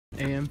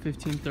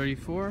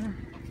Am1534.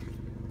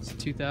 It's a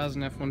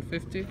 2000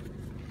 F-150.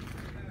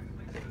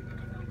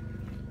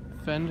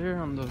 Fender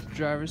on the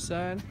driver's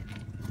side.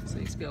 So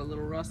it's got a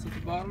little rust at the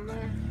bottom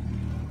there.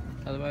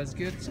 Otherwise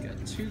good. It's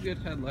got two good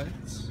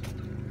headlights.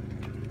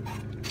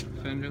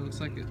 Fender looks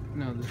like it,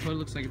 no, the hood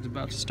looks like it's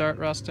about to start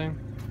rusting.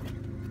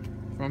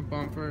 Front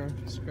bumper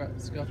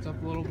scuffed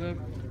up a little bit.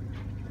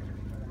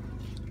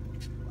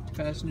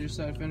 Passenger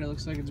side fender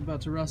looks like it's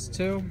about to rust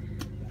too.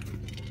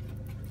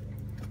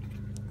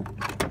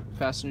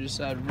 Passenger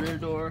side rear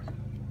door,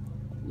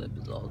 lip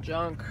is all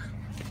junk.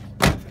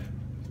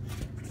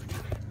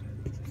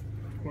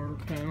 Quarter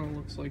panel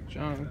looks like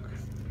junk.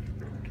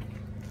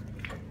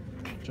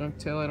 Junk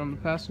taillight on the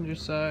passenger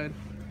side.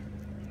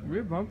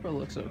 Rear bumper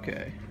looks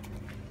okay.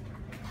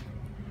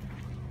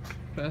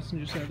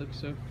 Passenger side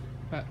looks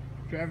okay.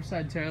 Driver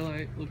side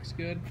taillight looks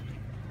good.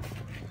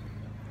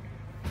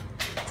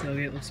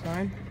 Tailgate looks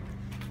fine.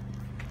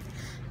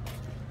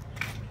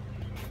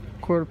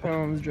 Quarter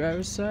panel on the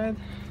driver's side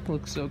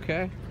looks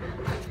okay.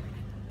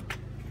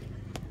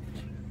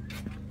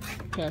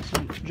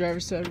 Passenger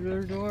driver's side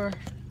rear door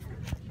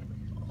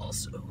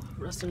also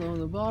resting on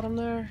the bottom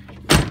there.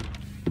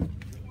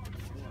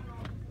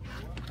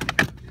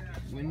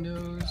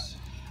 Windows,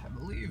 I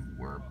believe,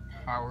 were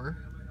power.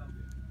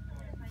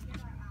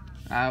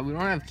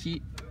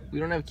 We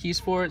don't have keys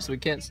for it, so we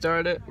can't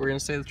start it. We're gonna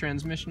say the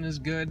transmission is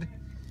good.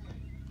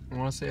 I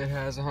want to say it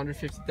has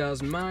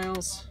 150,000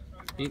 miles.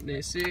 Heat and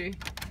AC.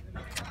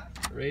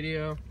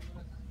 Radio.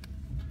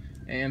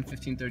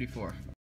 Am1534.